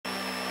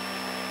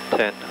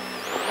10,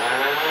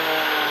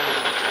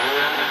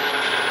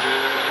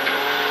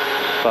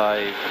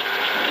 5,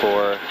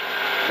 4,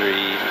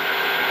 3,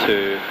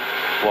 2,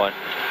 1,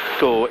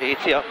 go.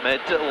 80 up mid,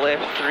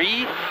 left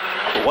 3,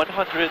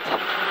 100,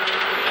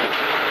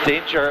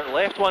 danger,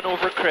 left 1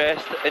 over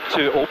crest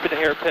into open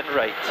hairpin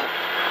right.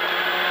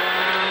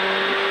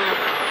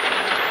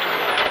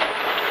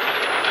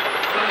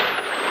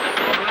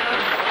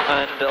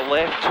 And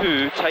left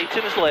 2,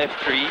 tightens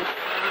left 3,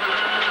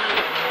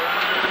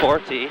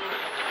 40,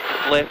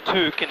 left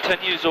 2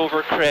 continues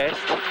over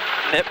crest,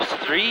 nips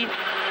 3,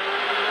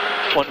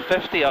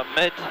 150 up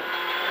mid,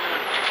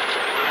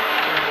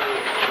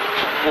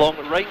 long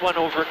right 1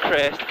 over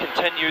crest,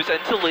 continues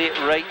into late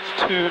right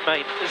 2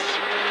 minus,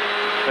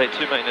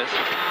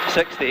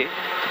 60,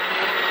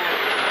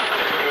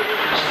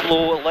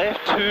 slow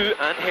left 2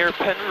 and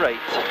hairpin right.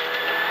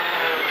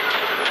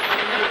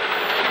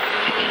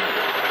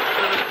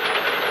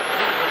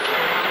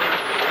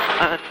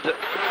 And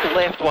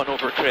left 1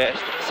 over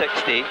crest,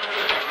 60,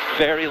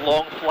 very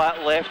long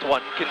flat left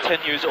 1,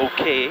 continues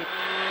okay,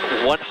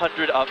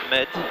 100 up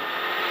mid,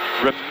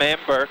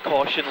 remember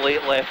caution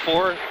late left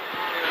 4,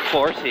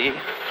 40,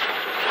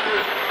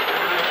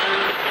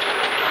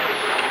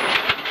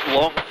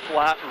 long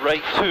flat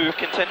right 2,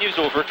 continues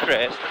over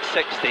crest,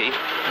 60,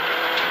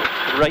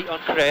 right on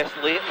crest,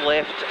 late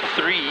left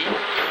 3,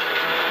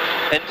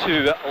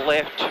 into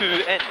left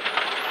 2 in,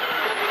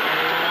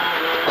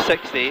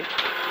 60,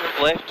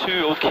 left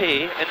 2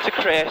 okay, into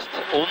crest,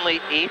 only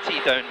 80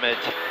 down mid,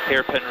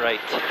 hairpin right.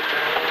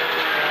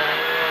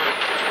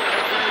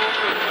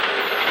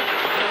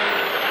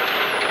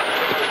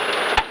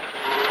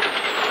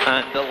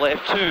 And the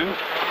left 2,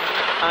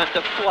 and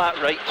the flat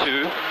right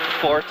 2,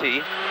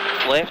 40,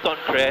 left on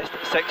crest,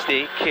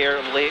 60,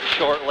 care, late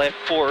short left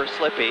 4,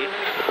 slippy,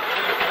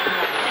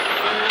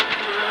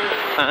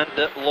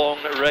 and long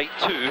right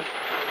 2,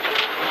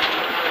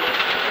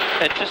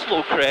 into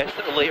slow crest,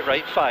 late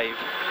right 5,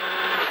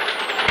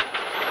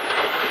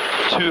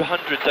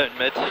 200 down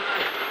mid,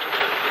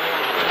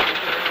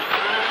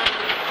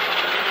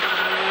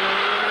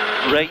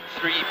 right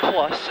 3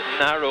 plus,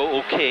 narrow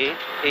okay,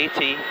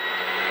 80,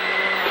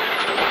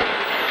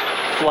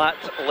 flat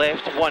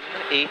left 1,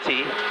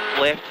 80,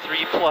 left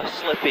 3 plus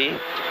slippy,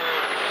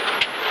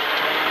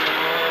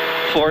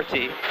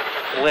 40,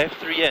 left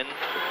 3 in,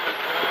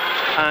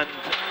 and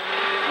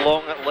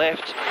long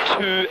left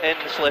 2 in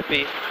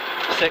slippy,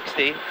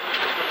 60,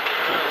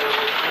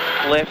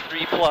 left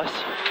 3 plus,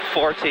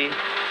 40,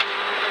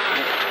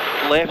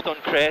 left on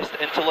crest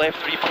into left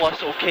 3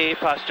 plus okay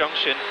past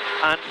junction,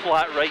 and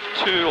flat right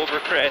 2 over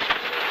crest,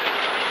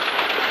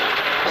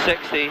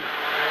 60,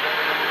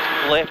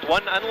 left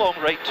 1 and long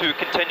right 2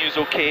 continues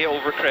okay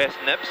over crest,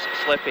 nips,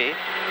 slippy,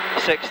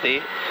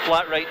 60,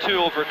 flat right 2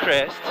 over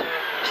crest,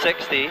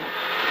 60,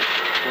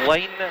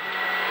 line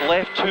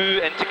left 2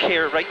 into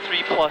care, right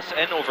 3 plus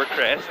in over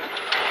crest,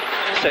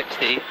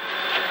 60,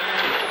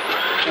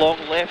 long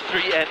left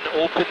 3 in,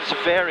 opens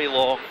very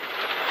long,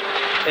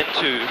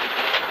 into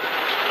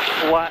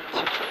flat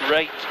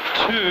right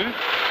 2,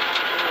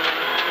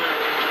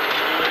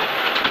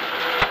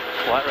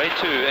 flat right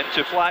 2,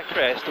 into flat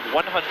crest,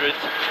 100,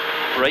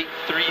 right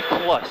 3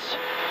 plus,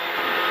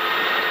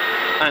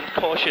 and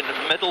caution,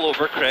 middle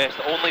over crest,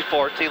 only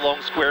 40,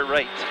 long square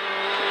right,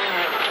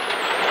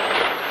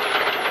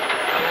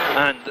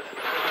 and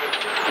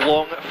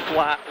long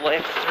flat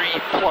left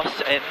 3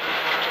 plus in,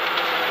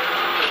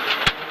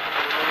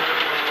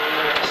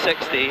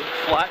 60,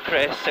 flat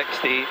crest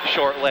 60,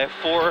 short left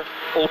 4,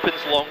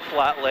 opens long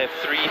flat left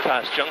 3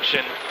 past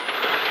junction,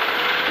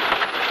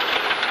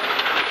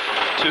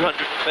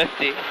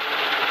 250,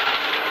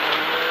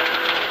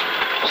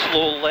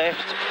 slow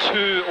left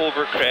 2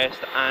 over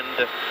crest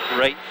and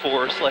right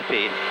 4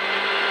 slippy,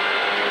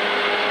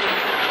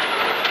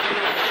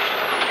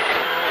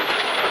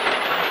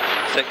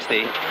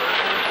 60,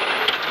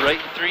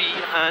 right 3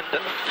 and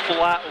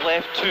flat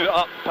left 2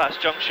 up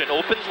past junction,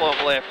 opens long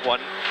left 1,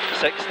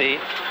 60,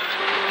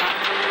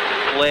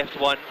 left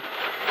 1,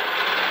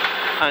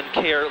 and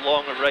care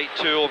long right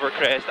 2 over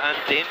crest, and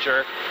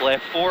danger,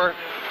 left 4,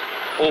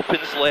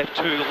 opens left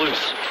 2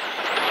 loose,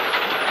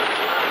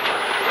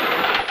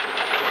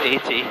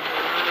 80,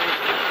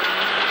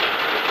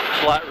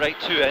 flat right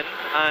 2 in,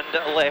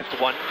 and left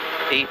 1,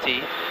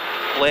 80,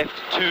 left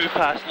 2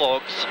 past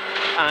logs,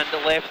 and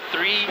left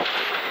 3,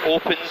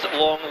 opens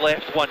long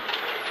left 1,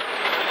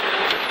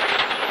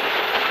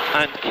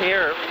 and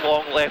care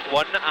long left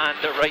 1 and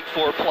right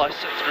 4 plus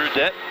through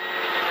dip,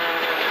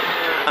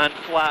 and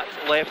flat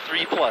left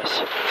 3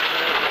 plus,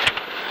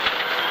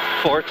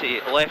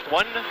 40, left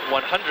 1,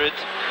 100,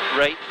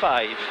 right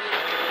 5,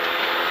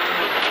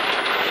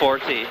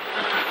 40,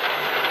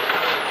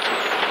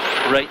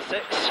 right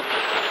 6,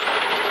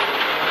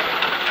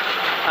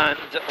 and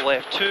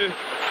left 2,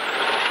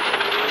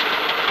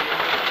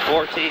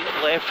 40,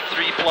 left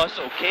 3 plus,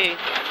 okay,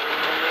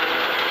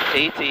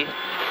 80,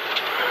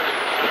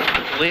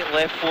 late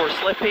left 4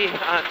 slippy,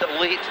 and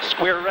late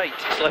square right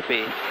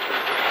slippy,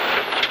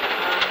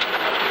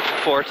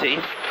 40,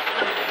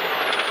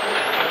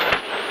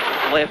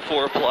 left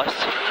 4 plus,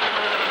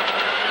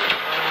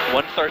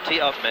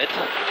 130 up mid,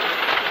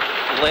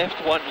 left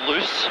 1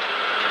 loose,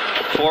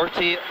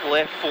 40,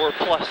 left 4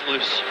 plus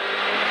loose,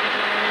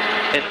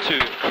 into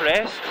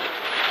crest,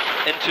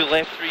 into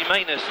left 3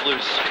 minus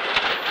loose,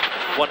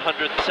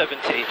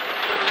 170.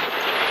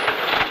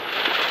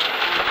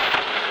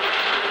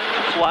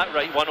 Flat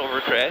right 1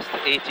 over crest,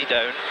 80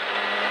 down,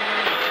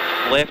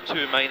 left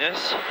 2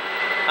 minus,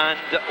 and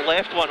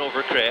left 1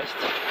 over crest,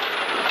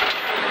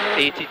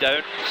 80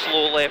 down,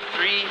 slow left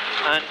 3,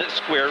 and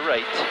square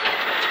right.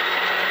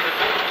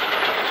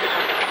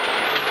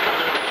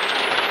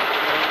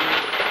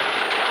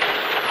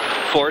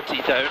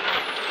 $40 down,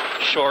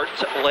 short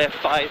left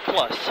 5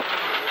 plus,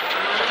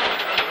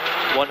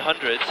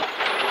 100,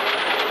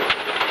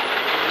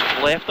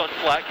 left on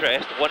flat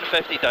crest,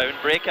 150 down,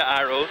 brake at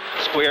arrow,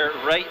 square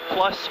right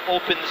plus,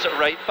 opens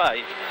right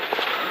 5.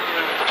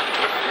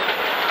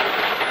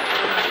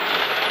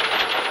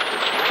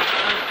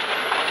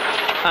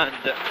 And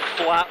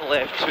flat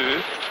left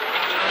 2,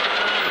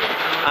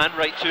 and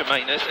right 2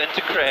 minus,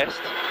 into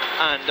crest,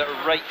 and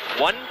right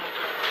 1,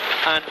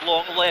 and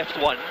long left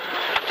 1,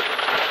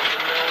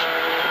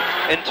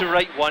 into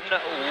right 1,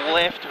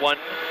 left 1,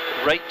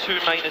 right 2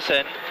 minus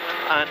in,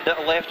 and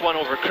left 1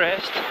 over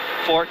crest,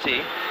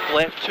 40,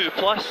 left 2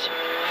 plus,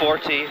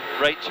 40,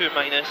 right 2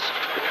 minus,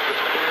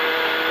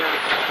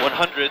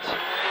 100,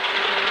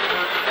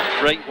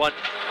 right 1,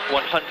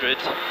 100,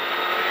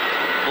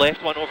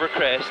 left 1 over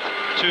crest,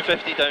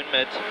 250 down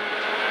mid,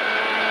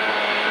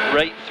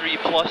 right 3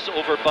 plus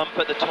over bump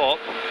at the top,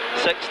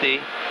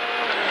 60,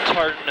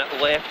 turn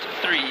left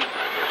 3,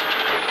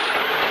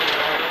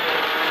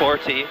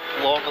 40,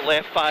 long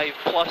left 5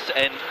 plus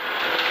in,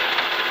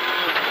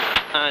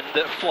 and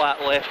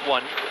flat left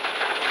 1,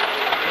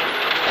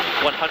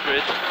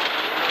 100,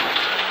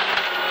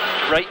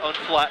 right on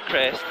flat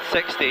crest,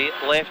 60,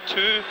 left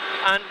 2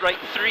 and right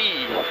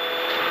 3,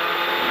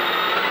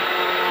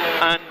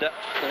 and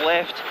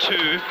left 2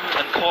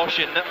 and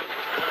caution,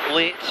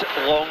 late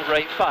long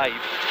right 5,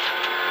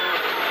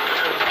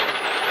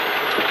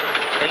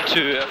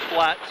 into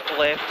flat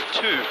left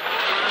 2,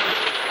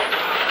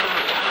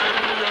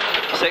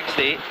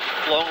 60,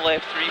 long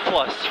left 3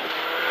 plus,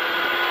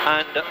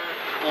 and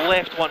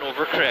left 1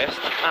 over crest,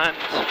 and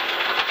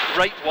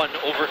right 1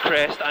 over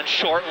crest, and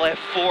short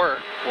left 4,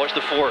 watch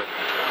the 4,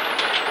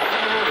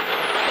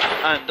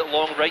 and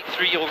long right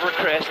 3 over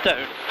crest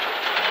down,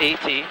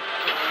 80,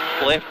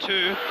 left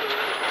 2,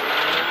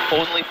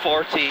 only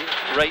 40,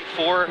 right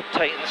 4,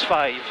 tightens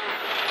 5.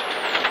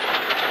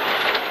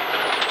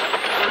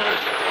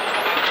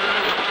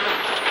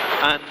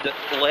 And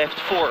left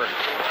 4,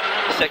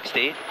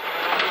 60,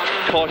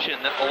 caution,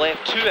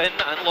 left 2 in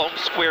and long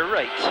square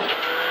right.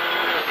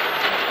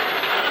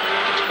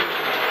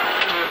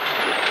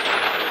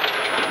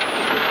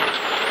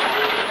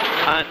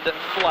 And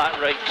flat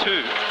right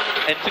 2,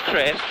 into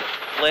crest,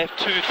 left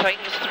 2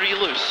 tightens 3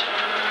 loose,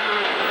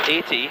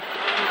 80,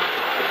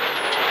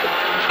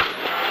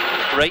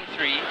 right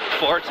 3,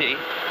 40,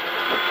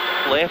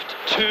 left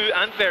 2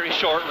 and very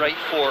short right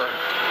 4,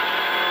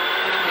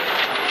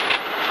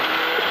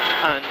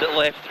 and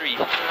left 3,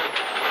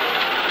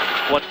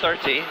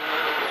 130,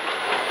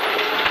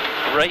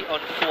 right on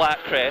flat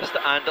crest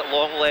and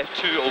long left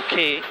 2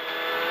 okay,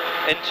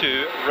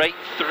 into right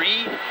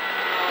 3,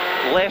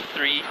 left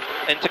 3,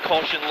 into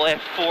caution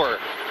left 4,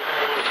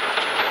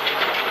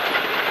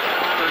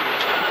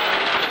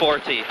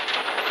 40,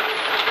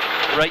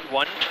 right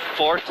 1,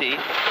 40,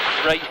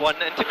 right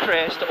 1 into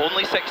crest,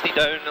 only 60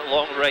 down,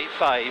 long right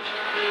 5.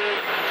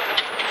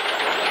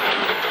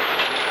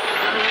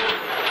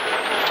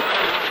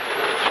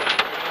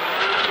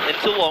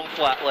 Into long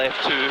flat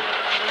left 2,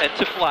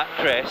 into flat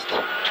crest,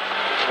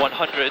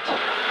 100,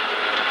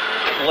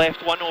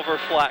 left 1 over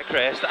flat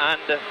crest,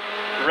 and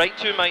right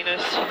 2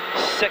 minus,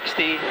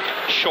 60,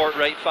 short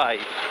right 5,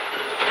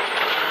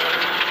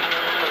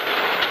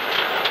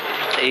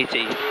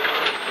 80,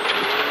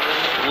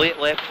 late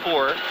left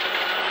 4,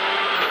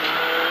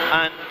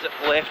 and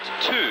left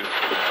 2,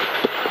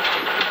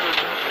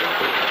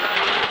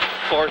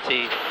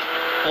 40,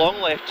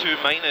 long left 2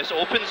 minus,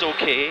 opens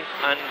okay,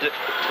 and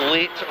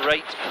late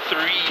right 3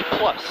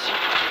 plus,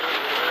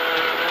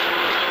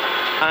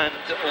 and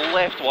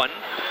left 1,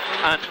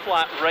 and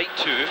flat right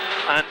 2,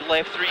 and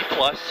left 3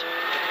 plus,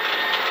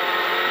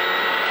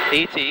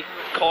 80,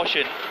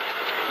 caution,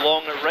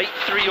 long right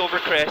 3 over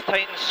crest,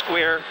 tightens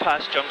square,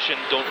 past junction,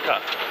 don't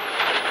cut,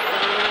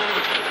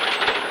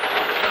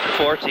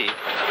 40,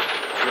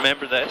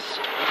 remember this,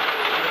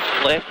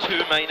 left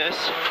 2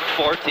 minus,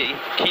 40,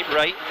 keep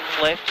right,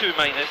 left 2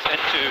 minus,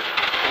 into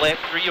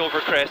left 3 over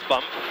crest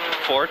bump,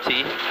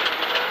 40,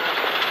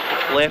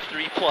 left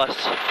 3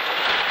 plus,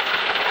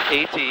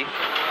 80,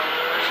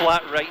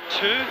 flat right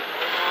 2,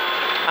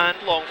 and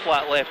long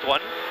flat left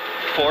 1,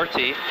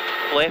 40,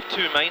 left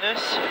 2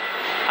 minus,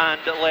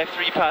 and left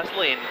 3 past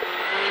lane,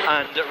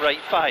 and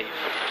right 5.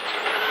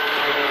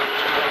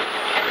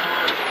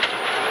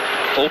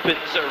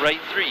 Opens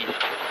right 3.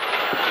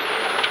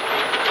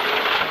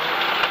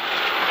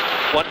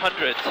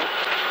 100.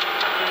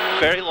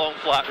 very long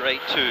flat right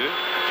 2,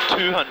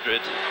 200.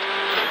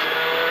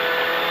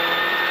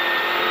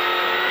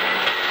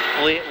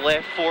 Late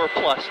left 4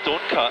 plus,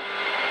 don't cut.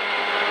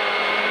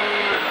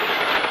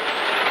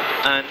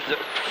 And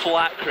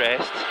flat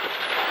crest,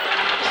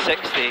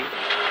 60.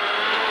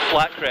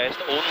 Flat crest,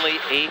 only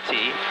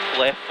 80,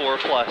 left 4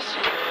 plus.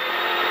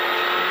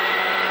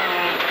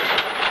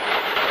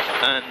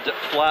 And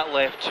flat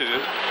left 2,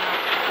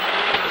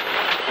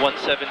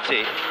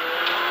 170.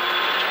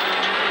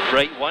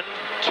 Right 1,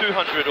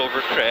 200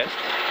 over crest.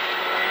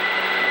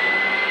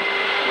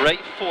 Right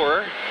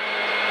 4,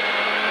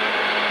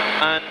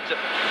 and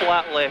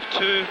flat left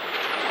 2,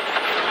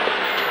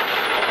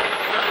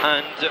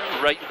 and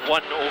right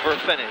 1 over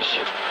finish,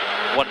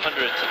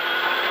 100.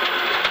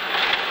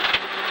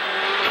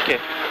 Okay.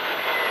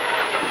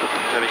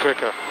 Any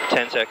quicker?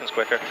 10 seconds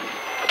quicker.